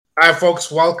Hi, folks.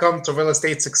 Welcome to Real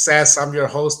Estate Success. I'm your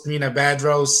host, Mena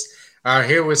Badros.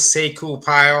 Here with Sekou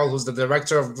Pyle, who's the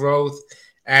Director of Growth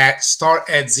at Start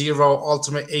at Zero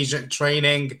Ultimate Agent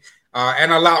Training,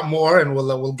 and a lot more. And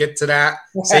we'll get to that.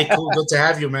 Sekou, good to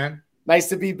have you, man. Nice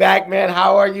to be back, man.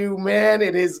 How are you, man?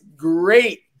 It is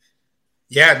great.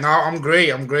 Yeah, no, I'm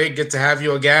great. I'm great. Good to have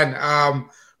you again.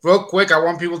 Real quick, I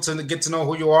want people to get to know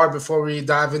who you are before we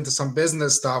dive into some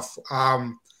business stuff.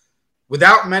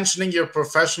 Without mentioning your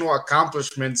professional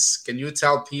accomplishments, can you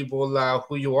tell people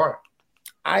who you are?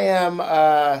 I am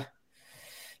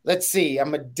let's see.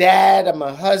 I'm a dad, I'm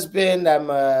a husband, I'm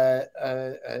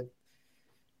an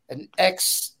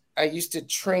ex. I used to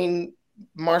train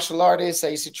martial artists, I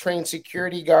used to train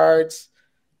security guards.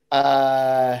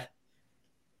 Uh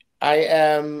I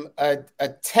am a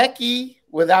techie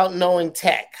without knowing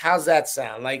tech. How's that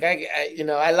sound? Like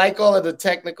I like all of the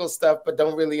technical stuff, but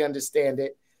don't really understand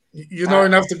it. You know Uh,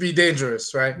 enough to be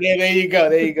dangerous, right? yeah, there you go.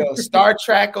 There you go. Star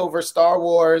Trek over Star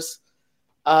Wars.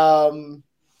 Um,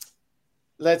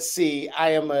 let's see.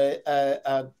 I am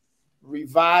a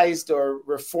revised or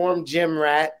reformed gym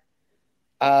rat.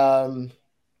 Um,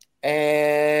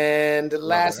 and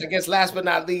last but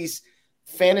not least,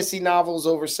 fantasy novels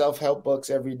over self help books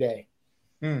every day.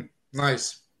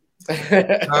 Nice.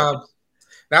 Uh,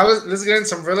 now let's get into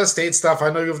some real estate stuff. I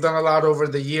know you've done a lot over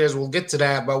the years. We'll get to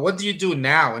that. But what do you do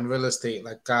now in real estate?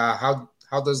 Like, how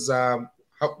does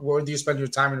where do you spend your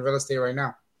time in real estate right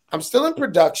now? I'm still in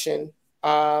production.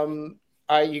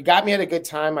 You got me at a good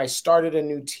time. I started a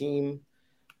new team,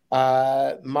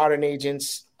 Modern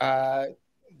Agents,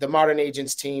 the Modern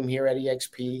Agents team here at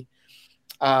EXP.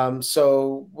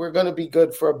 So we're going to be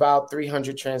good for about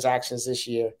 300 transactions this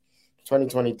year,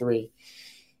 2023.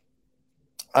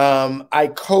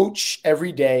 I coach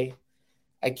every day.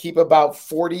 I keep about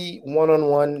 40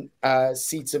 one-on-one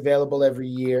seats available every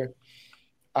year.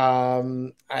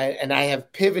 I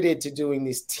have pivoted to doing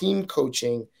this team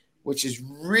coaching, which has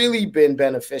really been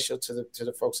beneficial to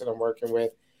the folks that I'm working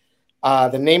with.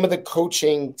 The name of the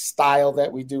coaching style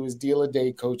that we do is deal a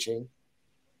day coaching,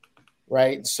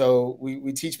 right? So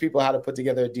we teach people how to put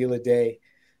together a deal a day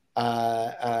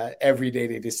every day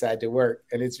they decide to work,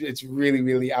 and it's really,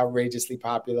 really outrageously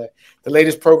popular. The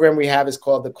latest program we have is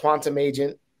called the Quantum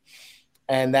Agent,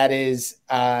 and that is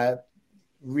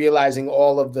realizing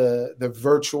all of the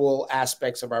virtual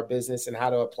aspects of our business and how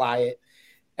to apply it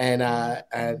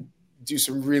and do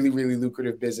some really, really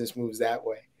lucrative business moves that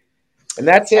way. And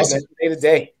that's it, man. Awesome. Day to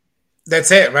day.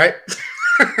 That's it, right?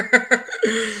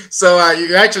 So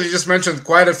you actually just mentioned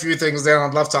quite a few things there.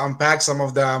 I'd love to unpack some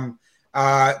of them.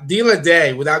 Deal a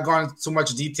day, without going into too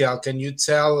much detail, can you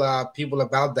tell people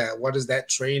about that? What is that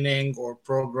training or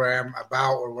program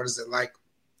about, or what is it like?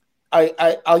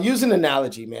 I'll use an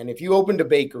analogy, man. If you opened a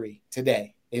bakery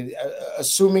today,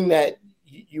 assuming that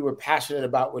you were passionate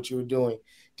about what you were doing,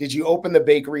 did you open the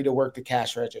bakery to work the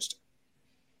cash register?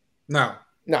 No.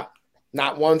 No,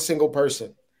 not one single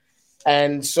person.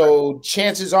 And so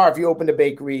chances are, if you open a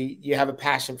bakery, you have a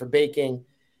passion for baking.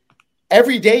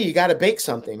 Every day you got to bake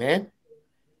something, man.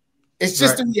 It's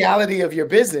just Right. the reality of your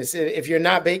business. If you're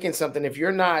not baking something, if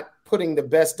you're not putting the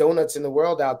best donuts in the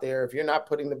world out there, if you're not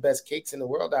putting the best cakes in the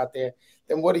world out there,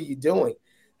 then what are you doing?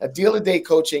 A deal a day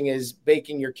coaching is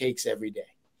baking your cakes every day.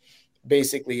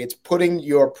 Basically, it's putting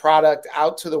your product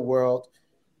out to the world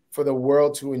for the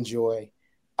world to enjoy,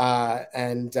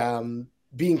 and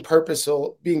being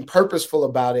purposeful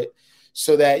about it,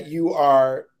 so that you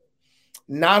are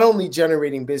not only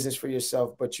generating business for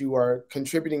yourself, but you are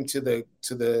contributing to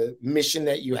the mission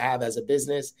that you have as a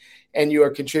business, and you are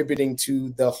contributing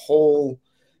to the whole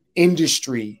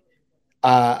industry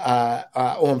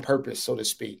on purpose, so to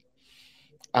speak.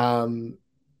 Um,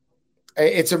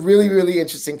 it's a really, really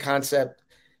interesting concept.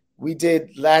 We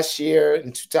did last year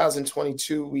in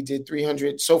 2022, we did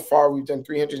 300. So far, we've done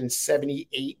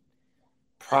 378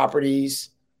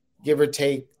 properties, give or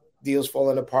take, deals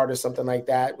falling apart or something like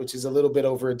that, which is a little bit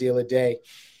over a deal a day.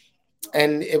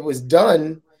 And it was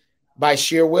done by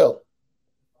sheer will.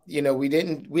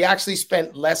 We actually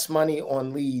spent less money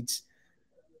on leads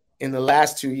in the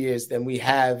last 2 years than we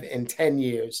have in 10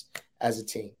 years as a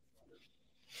team.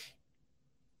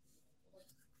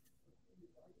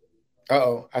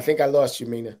 Uh-oh, I think I lost you,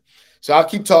 Mena. So I'll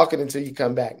keep talking until you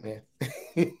come back, man.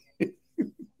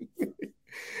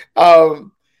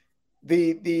 um,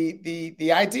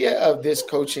 the idea of this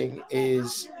coaching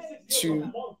is to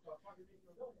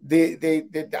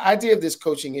the idea of this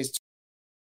coaching is to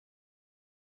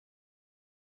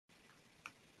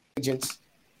agents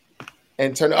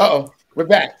and turn. We're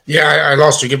back. Yeah, I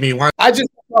lost you. Give me one. I just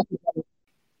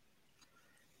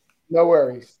no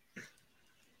worries.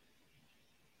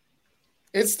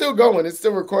 It's still going. It's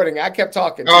still recording. I kept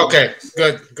talking too. Okay,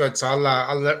 good. So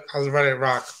I'll let it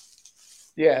rock.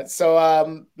 Yeah.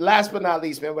 So last but not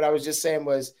least, man, what I was just saying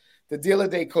was the deal a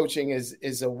day coaching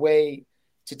is a way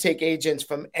to take agents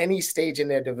from any stage in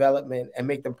their development and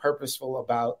make them purposeful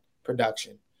about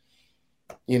production.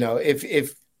 You know, if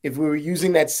we were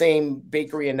using that same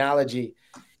bakery analogy,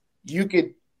 you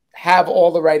could have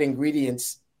all the right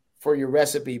ingredients for your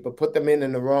recipe, but put them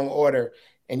in the wrong order,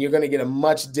 and you're going to get a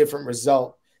much different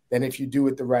result than if you do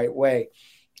it the right way.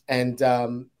 And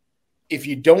if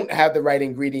you don't have the right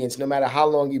ingredients, no matter how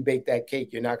long you bake that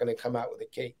cake, you're not going to come out with a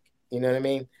cake. You know what I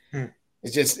mean?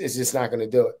 It's just not going to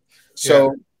do it.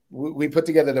 So we put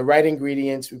together the right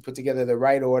ingredients. We put together the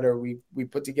right order. We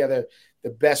put together the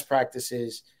best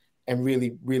practices and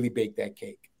really, really bake that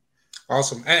cake.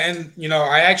 Awesome. And you know,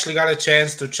 I actually got a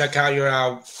chance to check out your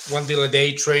one deal a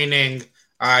day training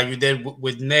you did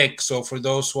with Nick. So for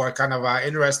those who are kind of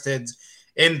interested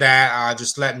in that,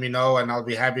 just let me know and I'll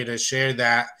be happy to share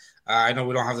that. I know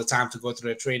we don't have the time to go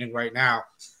through the training right now.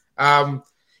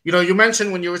 You know, you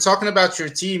mentioned when you were talking about your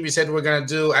team, you said we're going to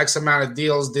do X amount of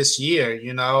deals this year,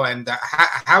 you know, and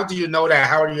how do you know that?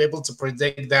 How are you able to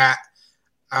predict that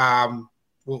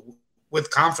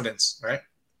with confidence, right?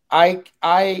 I'm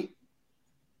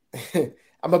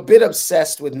a bit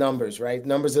obsessed with numbers, right?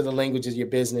 Numbers are the language of your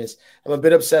business. I'm a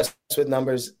bit obsessed with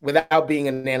numbers without being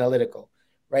an analytical,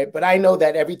 right? But I know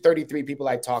that every 33 people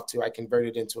I talk to, I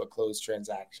converted into a closed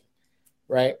transaction,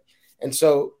 right? And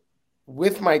so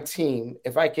with my team,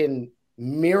 if I can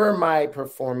mirror my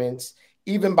performance,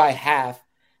 even by half,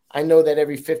 I know that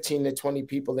every 15 to 20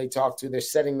 people they talk to, they're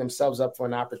setting themselves up for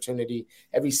an opportunity.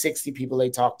 Every 60 people they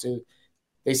talk to,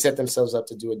 they set themselves up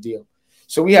to do a deal.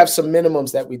 So we have some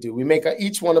minimums that we do. We make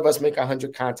each one of us make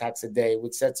 100 contacts a day,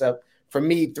 which sets up for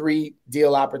me 3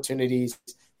 deal opportunities,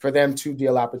 for them 2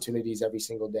 deal opportunities every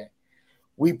single day.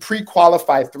 We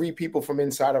pre-qualify 3 people from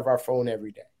inside of our phone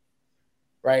every day,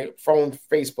 right? Phone,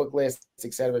 Facebook lists,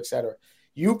 et cetera, et cetera.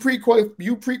 You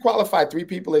pre-qualify 3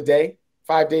 people a day,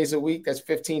 5 days a week. That's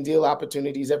 15 deal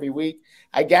opportunities every week.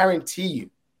 I guarantee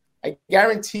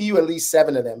you at least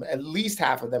 7 of them, at least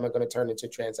half of them are going to turn into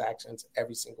transactions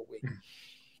every single week.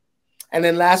 And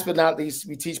then last but not least,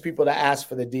 we teach people to ask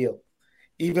for the deal.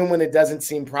 Even when it doesn't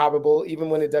seem probable, even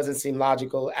when it doesn't seem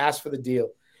logical, ask for the deal.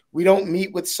 We don't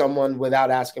meet with someone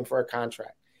without asking for a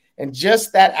contract. And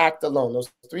just that act alone, those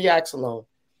 3 acts alone,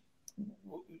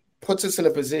 puts us in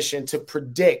a position to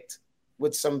predict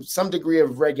with some degree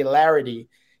of regularity,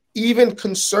 even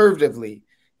conservatively,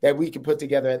 that we can put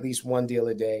together at least 1 deal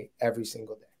a day every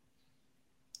single day.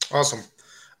 Awesome.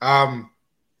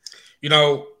 You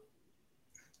know,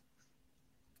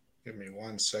 give me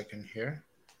 1 second here.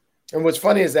 And what's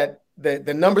funny is that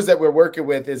the numbers that we're working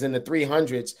with is in the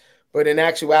 300s, but in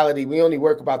actuality, we only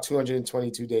work about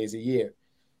 222 days a year.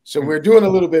 So we're doing a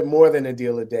little bit more than a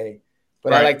deal a day,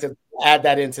 but right. I like to add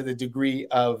that into the degree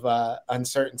of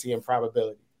uncertainty and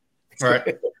probability.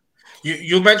 Right.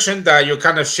 You mentioned that you're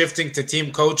kind of shifting to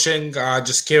team coaching.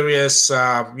 Just curious,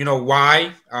 you know,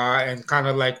 why and kind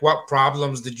of like what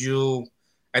problems did you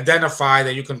identify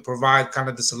that you can provide kind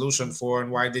of the solution for, and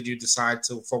why did you decide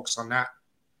to focus on that?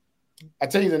 I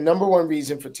tell you, the number one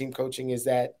reason for team coaching is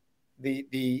that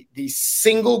the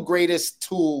single greatest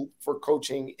tool for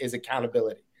coaching is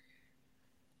accountability.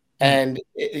 And,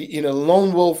 you know,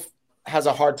 lone wolf has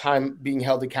a hard time being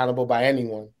held accountable by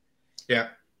anyone. Yeah.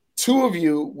 2 of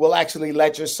you will actually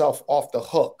let yourself off the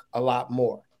hook a lot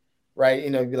more, right? You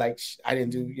know, be like, I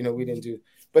didn't do, you know, we didn't do.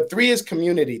 But 3 is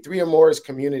community. 3 or more is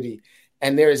community.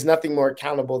 And there is nothing more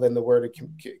accountable than the word of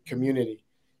community.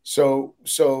 So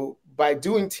by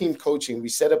doing team coaching, we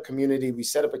set up community, we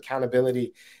set up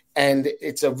accountability, and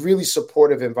it's a really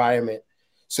supportive environment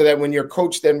so that when your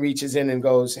coach then reaches in and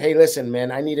goes, hey, listen,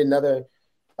 man, I need another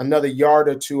yard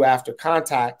or 2 after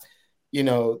contact, you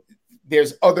know,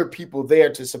 there's other people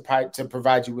there to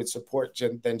provide you with support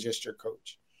than just your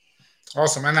coach.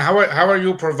 Awesome. And how are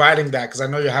you providing that? Because I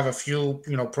know you have a few,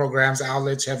 you know, programs,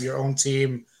 outlets, you have your own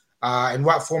team. In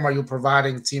what form are you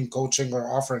providing team coaching or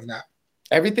offering that?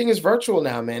 Everything is virtual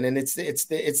now, man. And it's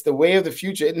the way of the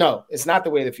future. No, it's not the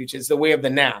way of the future. It's the way of the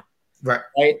now.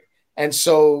 Right. And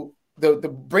so the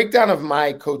breakdown of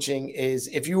my coaching is,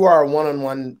 if you are a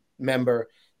one-on-one member,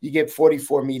 you get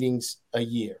 44 meetings a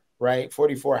year, right?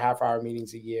 44 half-hour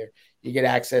meetings a year. You get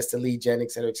access to lead gen,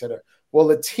 et cetera, et cetera. Well,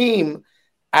 the team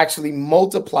actually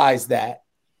multiplies that,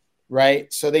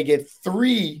 right? So they get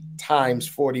 3 times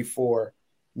 44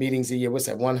 meetings a year. What's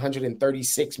that?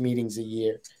 136 meetings a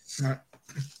year. Right.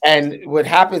 And what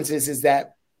happens is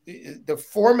that the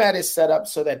format is set up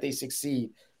so that they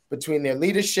succeed between their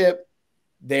leadership,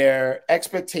 their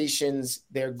expectations,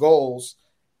 their goals,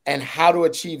 and how to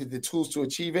achieve it, the tools to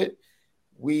achieve it.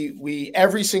 We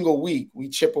every single week we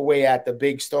chip away at the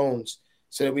big stones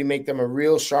so that we make them a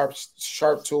real sharp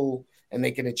tool, and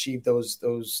they can achieve those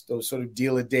sort of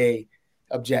deal a day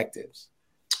objectives.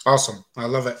 Awesome. I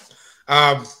love it.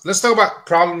 Let's talk about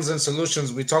problems and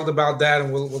solutions. We talked about that,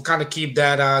 and we'll kind of keep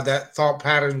that thought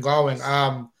pattern going.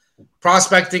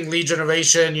 Prospecting, lead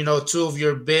generation, two of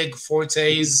your big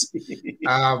fortes.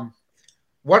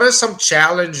 What are some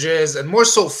challenges and more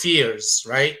so fears,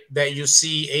 right, that you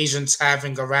see agents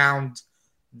having around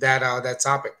that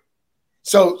topic?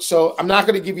 So I'm not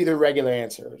going to give you the regular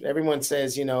answer. Everyone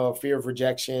says, fear of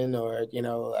rejection, or,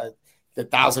 the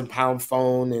 1,000-pound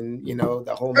phone, and,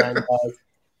 the whole nine yards.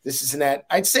 This is that.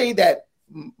 I'd say that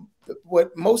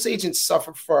what most agents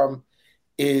suffer from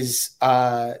is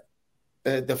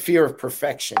the fear of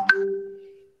perfection.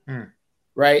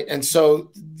 Right. And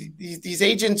so these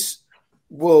agents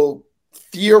will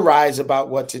theorize about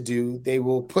what to do. They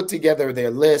will put together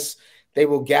their lists. They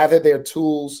will gather their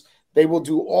tools. They will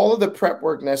do all of the prep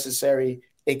work necessary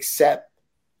except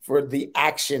for the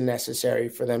action necessary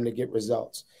for them to get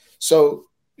results. So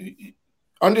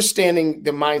understanding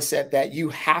the mindset that you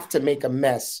have to make a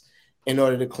mess in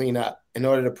order to clean up, in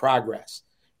order to progress,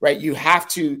 right? You have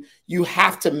to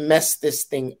mess this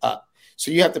thing up.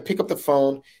 So you have to pick up the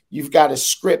phone. You've got to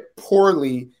script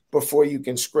poorly before you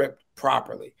can script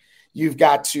properly. You've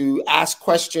got to ask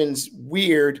questions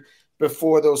weird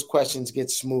before those questions get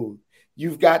smooth.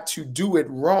 You've got to do it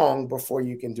wrong before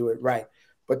you can do it right.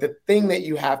 But the thing that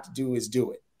you have to do is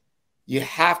do it. You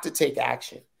have to take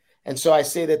action. And so I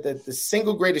say that the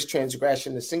single greatest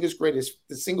transgression, the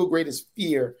single greatest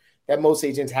fear that most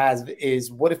agents has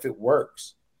is, what if it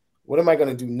works? What am I going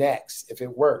to do next if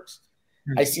it works?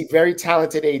 Mm-hmm. I see very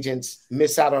talented agents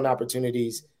miss out on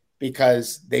opportunities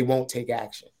because they won't take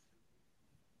action.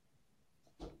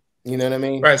 You know what I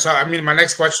mean? Right. So, my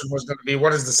next question was going to be,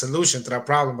 what is the solution to that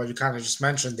problem? But you kind of just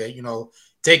mentioned that,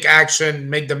 take action,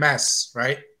 make the mess,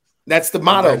 right? That's the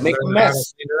motto, make the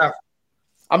mess.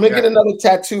 I'm going to get another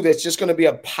tattoo that's just going to be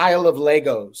a pile of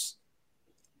Legos.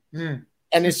 And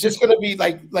it's just going to be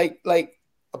like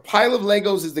a pile of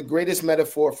Legos is the greatest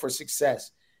metaphor for success.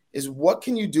 Is what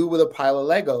can you do with a pile of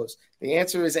Legos? The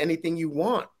answer is anything you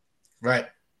want. Right.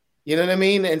 You know what I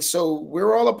mean? And so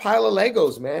we're all a pile of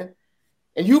Legos, man.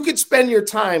 And you could spend your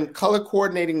time color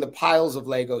coordinating the piles of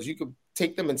Legos. You could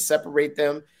take them and separate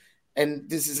them and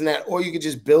this is that, or you could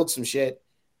just build some shit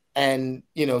and,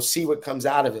 see what comes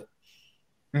out of it.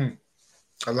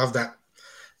 I love that.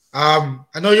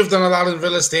 I know you've done a lot in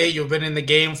real estate. You've been in the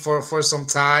game for some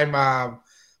time.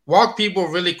 Walk people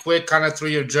really quick kind of through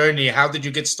your journey. How did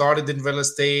you get started in real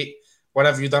estate? What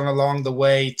have you done along the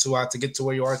way to get to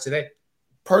where you are today?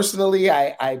 Personally,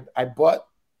 I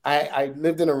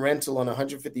lived in a rental on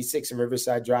 156 in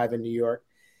Riverside Drive in New York.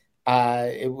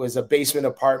 It was a basement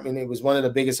apartment. It was one of the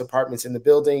biggest apartments in the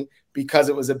building. Because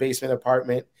it was a basement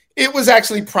apartment, it was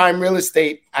actually prime real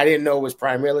estate. I didn't know it was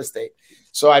prime real estate.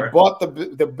 So I bought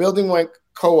the building went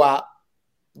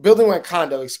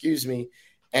condo, excuse me.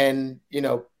 And,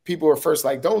 people were first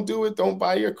like, don't do it. Don't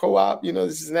buy your co-op,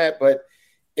 this and that. But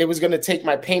it was going to take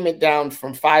my payment down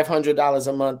from $500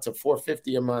 a month to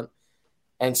 $450 a month.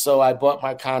 And so I bought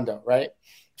my condo, right?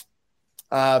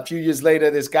 A few years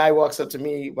later, this guy walks up to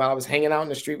me while I was hanging out in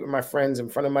the street with my friends in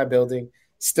front of my building,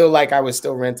 still like I was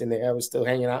still renting there. I was still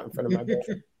hanging out in front of my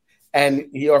building. And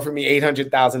he offered me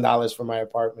 $800,000 for my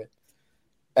apartment.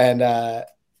 And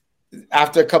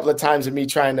after a couple of times of me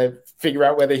trying to figure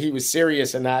out whether he was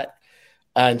serious or not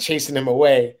and chasing him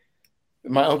away,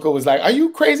 my uncle was like, "Are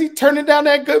you crazy? Turning down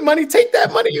that good money? Take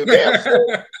that money, you damn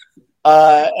fool."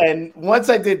 And once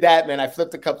I did that, man, I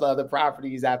flipped a couple of other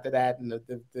properties after that, and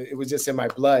it was just in my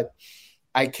blood.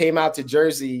 I came out to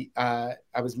Jersey. I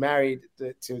was married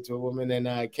to a woman, and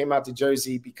I came out to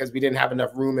Jersey because we didn't have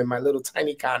enough room in my little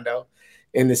tiny condo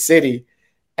in the city.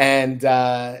 And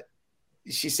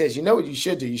she says, "You know what you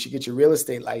should do? You should get your real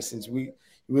estate license. We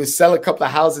will sell a couple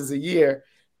of houses a year,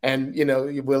 and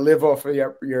we'll live off of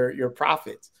your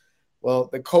profits." Well,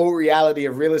 the cold reality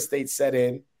of real estate set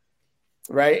in.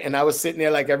 Right. And I was sitting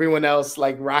there like everyone else,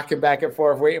 like rocking back and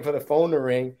forth, waiting for the phone to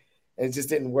ring. And it just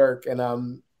didn't work. And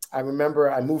I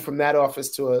remember I moved from that office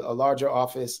to a larger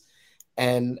office.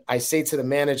 And I say to the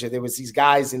manager, there was these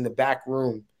guys in the back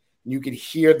room. You could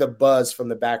hear the buzz from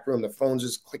the back room. The phones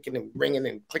just clicking and ringing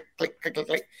and click, click, click, click,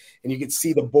 click. And you could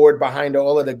see the board behind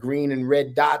all of the green and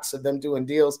red dots of them doing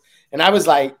deals. And I was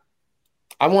like,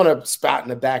 I want a spot in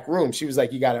the back room. She was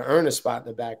like, you got to earn a spot in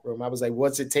the back room. I was like,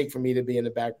 what's it take for me to be in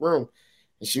the back room?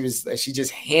 And she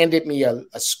just handed me a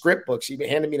script book. She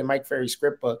handed me the Mike Ferry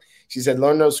script book. She said,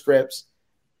 learn those scripts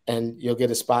and you'll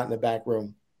get a spot in the back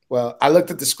room. Well, I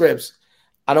looked at the scripts.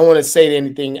 I don't want to say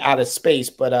anything out of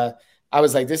space, but I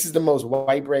was like, this is the most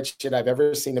white bread shit I've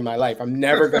ever seen in my life. I'm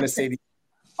never going to say these.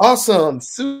 Awesome,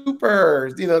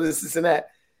 super, this and that.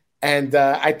 And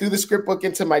I threw the script book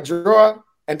into my drawer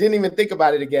and didn't even think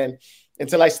about it again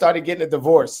until I started getting a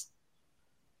divorce,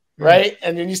 right?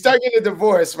 And when you start getting a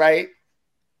divorce, right,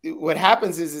 what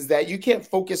happens is that you can't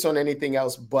focus on anything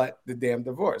else but the damn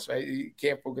divorce, right? You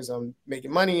can't focus on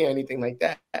making money or anything like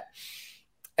that.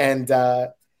 And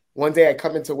one day I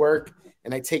come into work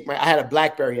and I had a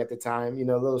BlackBerry at the time,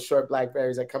 little short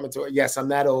BlackBerries. I come into it. Yes, I'm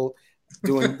that old,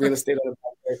 doing real estate on a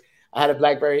BlackBerry. I had a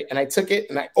BlackBerry and I took it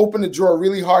and I opened the drawer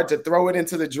really hard to throw it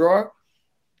into the drawer,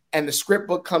 and the script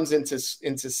book comes into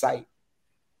sight.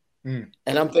 And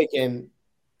I'm thinking,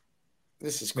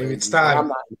 this is crazy. Maybe it's time. I'm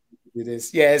not in the mood to do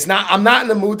this. Yeah, it's not. I'm not in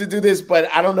the mood to do this,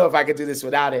 but I don't know if I could do this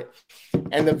without it.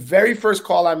 And the very first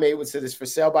call I made was to this for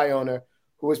sale by owner,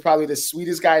 who was probably the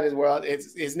sweetest guy in the world.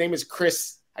 His name is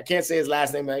Chris. I can't say his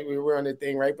last name. We were on the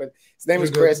thing, right? But his name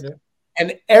is Chris. Yeah.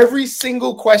 And every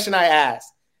single question I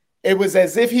asked, it was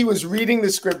as if he was reading the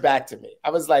script back to me. I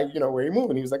was like, where are you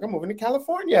moving? He was like, I'm moving to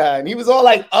California. And he was all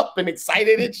like up and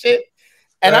excited and shit.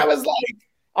 And I was like,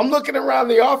 I'm looking around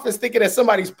the office thinking that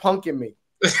somebody's punking me.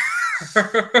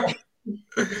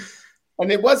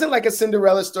 And it wasn't like a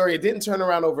Cinderella story. It didn't turn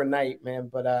around overnight, man.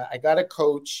 But I got a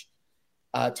coach,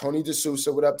 Tony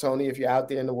D'Souza. What up, Tony, if you're out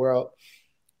there in the world?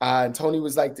 And Tony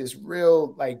was like this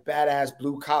real like badass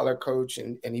blue collar coach.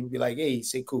 And he would be like, hey,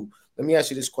 Sekou, let me ask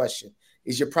you this question.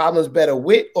 Is your problems better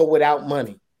with or without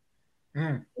money?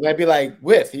 And I'd be like,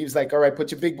 with. He was like, all right,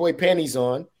 put your big boy panties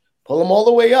on, pull them all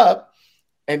the way up,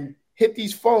 and hit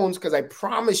these phones, because I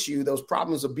promise you those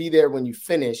problems will be there when you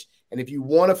finish. And if you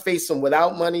want to face them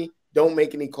without money, don't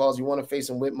make any calls. You want to face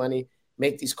them with money,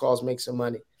 make these calls, make some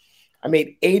money. I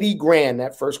made 80 grand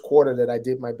that first quarter that I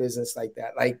did my business like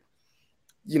that, like,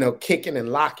 kicking and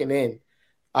locking in.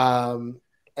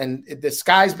 And the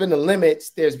sky's been the limit.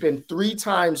 There's been 3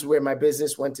 times where my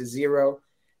business went to zero,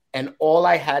 and all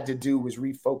I had to do was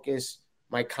refocus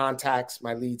my contacts,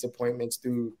 my leads, appointments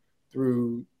through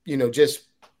just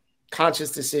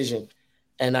conscious decision.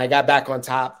 And I got back on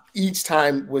top. Each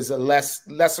time was a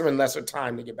lesser and lesser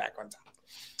time to get back on top.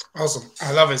 Awesome.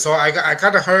 I love it. So I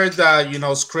kind of heard,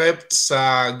 scripts,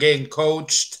 getting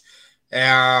coached,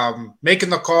 making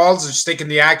the calls, just taking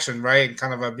the action, right? And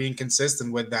kind of being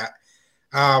consistent with that.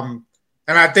 And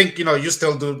I think, you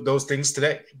still do those things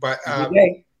today. But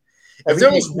if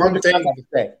there was one thing,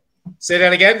 say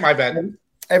that again, my bad.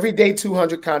 Every day,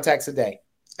 200 contacts a day.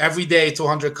 Every day,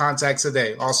 200 contacts a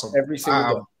day. Awesome. Every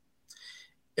single day.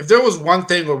 If there was one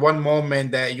thing or one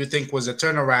moment that you think was a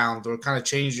turnaround or kind of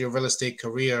changed your real estate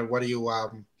career, what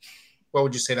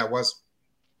would you say that was?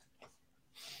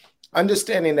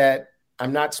 Understanding that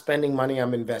I'm not spending money,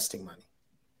 I'm investing money.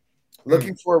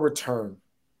 Looking for a return.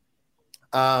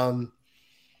 I'm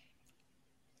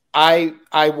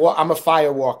a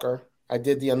fire walker. I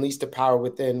did the Unleash the Power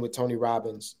Within with Tony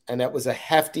Robbins, and that was a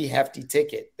hefty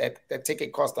ticket. That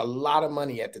ticket cost a lot of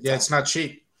money at the time. Yeah, it's not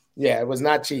cheap. Yeah, it was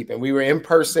not cheap. And we were in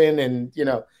person and,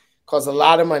 cost a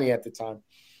lot of money at the time.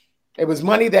 It was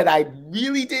money that I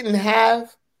really didn't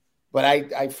have, but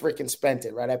I freaking spent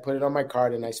it, right? I put it on my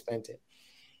card and I spent it.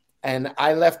 And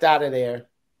I left out of there.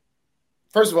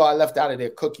 First of all, I left out of there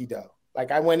cookie dough.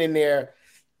 Like I went in there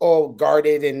all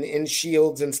guarded and in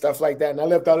shields and stuff like that. And I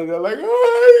left out of there like,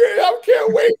 I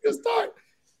can't wait to start.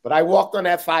 But I walked on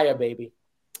that fire, baby.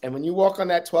 And when you walk on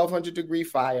that 1,200 degree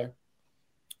fire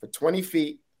for 20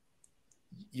 feet,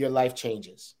 your life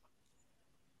changes.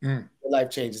 Your life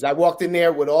changes. I walked in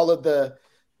there with all of the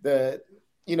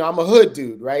I'm a hood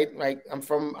dude, right? Like I'm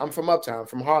from Uptown,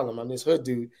 from Harlem. I'm this hood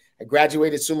dude. I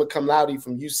graduated summa cum laude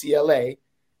from UCLA,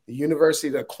 the University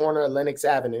of the corner of Lenox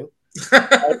Avenue.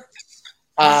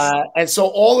 And so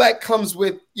all that comes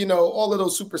with, all of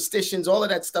those superstitions, all of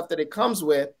that stuff that it comes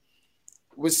with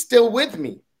was still with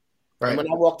me. Right. And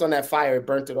when I walked on that fire, it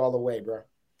burnt it all away, bro.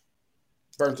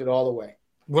 Burnt it all away.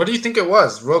 What do you think it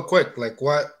was, real quick? Like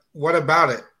what about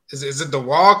it? Is it the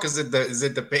walk? Is it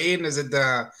the pain? Is it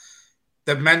the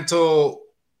mental,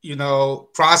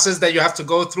 process that you have to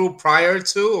go through prior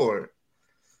to? Or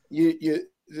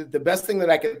the best thing that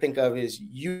I can think of is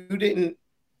you didn't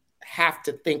have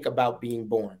to think about being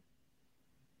born.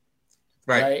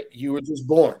 Right? You were just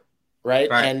born, right?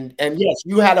 And yes,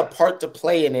 you had a part to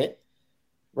play in it,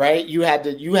 right? You had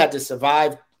to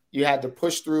survive. You had to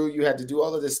push through. You had to do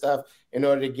all of this stuff in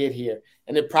order to get here.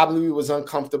 And it probably was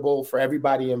uncomfortable for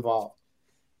everybody involved.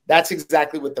 That's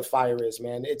exactly what the fire is,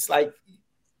 man. It's like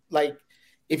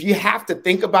if you have to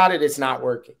think about it, it's not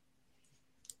working.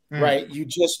 Right? You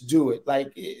just do it.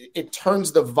 Like it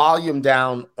turns the volume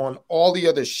down on all the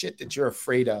other shit that you're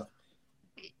afraid of.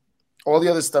 All the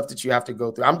other stuff that you have to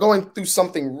go through. I'm going through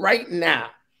something right now.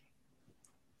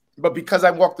 But because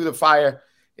I walked through the fire,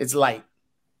 it's light.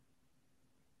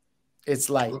 It's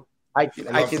light. I can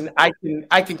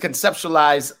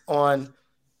conceptualize on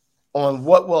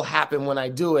what will happen when I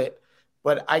do it,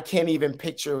 but I can't even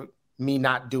picture me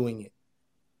not doing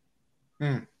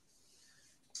it.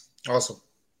 Awesome.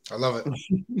 I love it.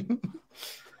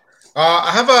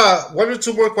 I have one or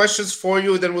two more questions for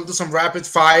you. Then we'll do some rapid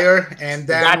fire, and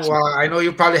then I know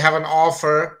you probably have an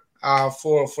offer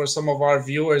for some of our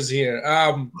viewers here.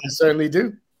 I certainly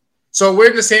do. So we're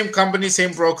in the same company,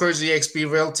 same brokers,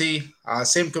 eXp Realty,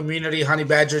 same community, Honey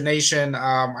Badger Nation.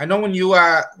 I know when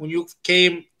you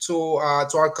came to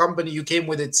our company, you came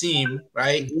with a team,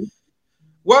 right? Mm-hmm.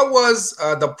 What was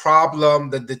the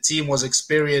problem that the team was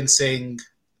experiencing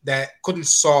that couldn't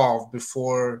solve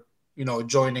before,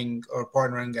 joining or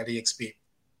partnering at eXp?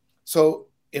 So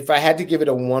if I had to give it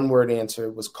a one-word answer,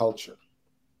 it was culture.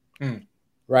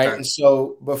 Right? Okay. And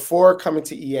so before coming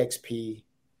to eXp,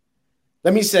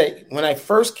 let me say, when I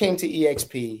first came to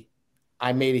eXp,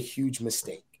 I made a huge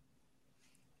mistake.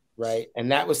 Right?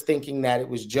 And that was thinking that it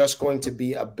was just going to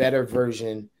be a better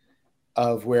version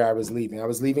of where I was leaving. I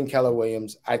was leaving Keller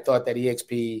Williams. I thought that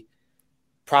eXp,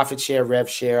 profit share, rev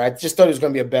share, I just thought it was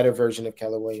going to be a better version of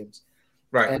Keller Williams.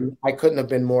 Right. And I couldn't have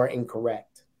been more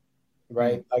incorrect.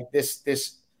 Right. Like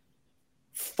this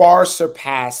far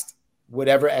surpassed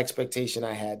whatever expectation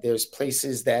I had. There's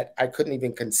places that I couldn't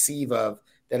even conceive of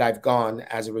that I've gone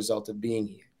as a result of being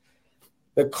here.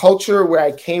 The culture where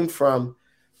I came from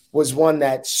was one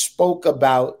that spoke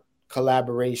about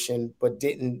collaboration, but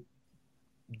didn't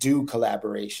do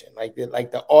collaboration. Like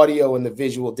the audio and the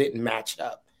visual didn't match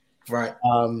up. Right.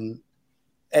 And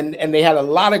they had a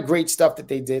lot of great stuff that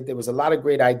they did. There was a lot of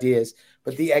great ideas,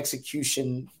 but the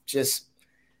execution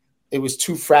it was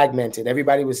too fragmented.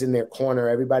 Everybody was in their corner.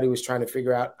 Everybody was trying to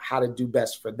figure out how to do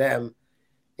best for them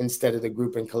instead of the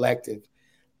group and collective.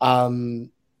 The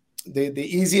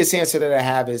easiest answer that I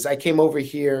have is I came over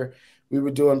here. We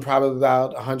were doing probably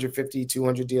about 150,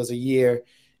 200 deals a year.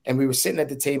 And we were sitting at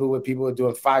the table with people who were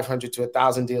doing 500 to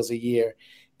 1,000 deals a year.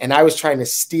 And I was trying to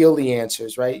steal the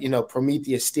answers, right?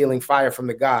 Prometheus stealing fire from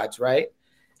the gods, right?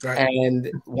 Right.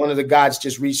 And one of the gods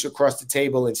just reached across the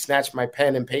table and snatched my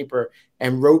pen and paper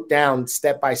and wrote down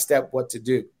step by step what to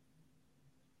do.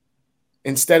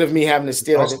 Instead of me having to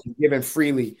steal it and given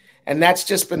freely. And that's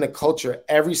just been the culture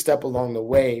every step along the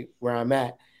way where I'm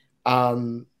at.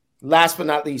 Last but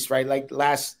not least, right? Like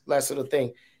last little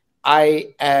thing.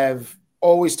 I have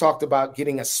always talked about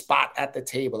getting a spot at the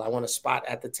table. I want a spot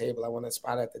at the table. I want a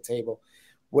spot at the table.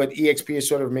 What eXp has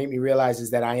sort of made me realize is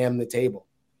that I am the table.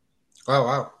 Oh,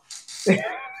 wow.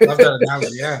 Love that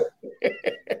analogy,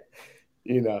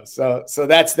 yeah. So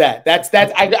that's that. That's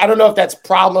I don't know if that's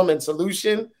problem and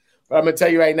solution, but I'm going to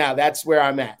tell you right now, that's where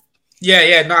I'm at.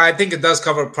 Yeah. No, I think it does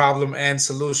cover problem and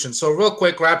solution. So real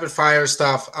quick, rapid fire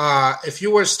stuff. If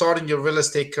you were starting your real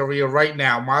estate career right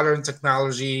now, modern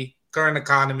technology, current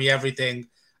economy, everything,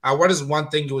 what is one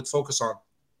thing you would focus on?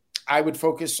 I would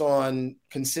focus on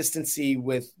consistency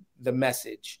with the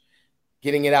message,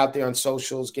 getting it out there on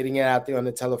socials, getting it out there on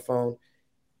the telephone,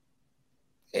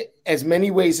 as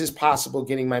many ways as possible,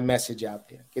 getting my message out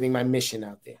there, getting my mission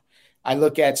out there. I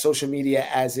look at social media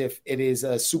as if it is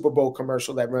a Super Bowl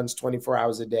commercial that runs 24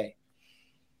 hours a day.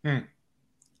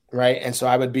 Right. And so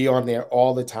I would be on there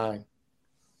all the time.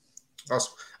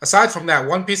 Awesome. Aside from that,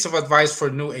 one piece of advice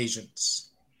for new agents.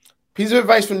 Piece of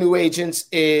advice for new agents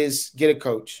is get a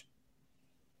coach.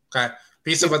 Okay.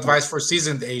 Piece of advice for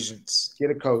seasoned agents.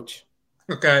 Get a coach.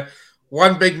 Okay.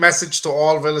 One big message to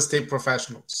all real estate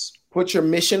professionals. Put your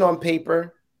mission on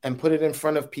paper and put it in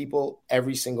front of people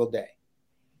every single day.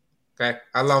 Okay.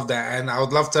 I love that. And I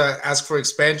would love to ask for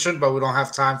expansion, but we don't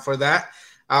have time for that.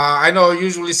 I know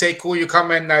usually Sekou, you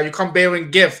come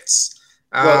bearing gifts.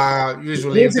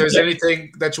 Usually, if there's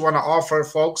anything that you want to offer,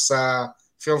 folks,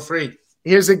 feel free.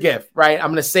 Here's a gift, right? I'm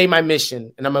going to say my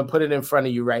mission, and I'm going to put it in front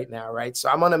of you right now, right? So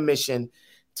I'm on a mission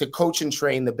to coach and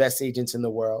train the best agents in the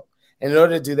world. And in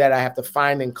order to do that, I have to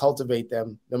find and cultivate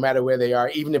them no matter where they are,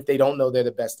 even if they don't know they're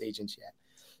the best agents yet.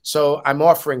 So I'm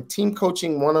offering team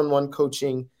coaching, one-on-one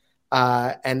coaching,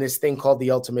 and this thing called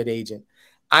the Ultimate Agent.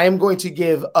 I am going to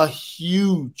give a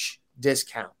huge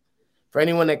discount for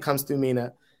anyone that comes through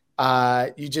Mena.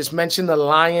 You just mentioned the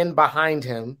lion behind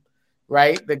him,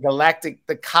 right?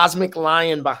 The cosmic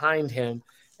lion behind him,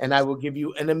 and I will give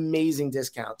you an amazing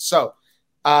discount. So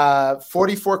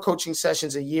 44 coaching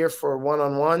sessions a year for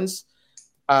one-on-ones,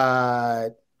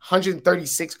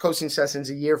 136 coaching sessions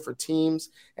a year for teams.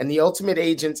 And the Ultimate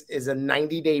Agents is a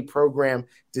 90-day program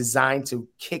designed to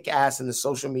kick ass in the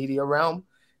social media realm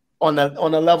on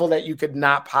a level that you could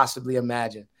not possibly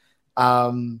imagine.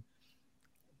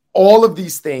 All of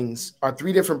these things are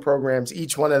 3 different programs.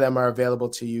 Each one of them are available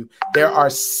to you. There are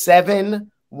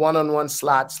 7 one-on-one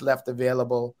slots left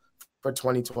available for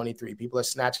 2023. People are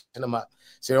snatching them up.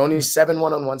 So there are only 7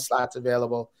 one-on-one slots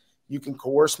available. You can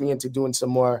coerce me into doing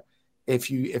some more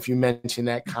if you mention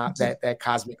that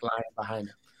cosmic lion behind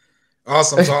him.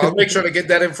 Awesome. So I'll make sure to get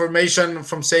that information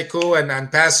from Sekou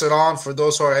and pass it on for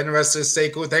those who are interested.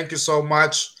 Sekou, thank you so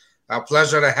much. A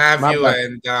pleasure to have you, brother.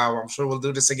 And I'm sure we'll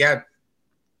do this again.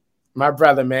 My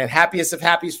brother, man. Happiest of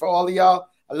happies for all of y'all.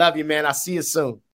 I love you, man. I'll see you soon.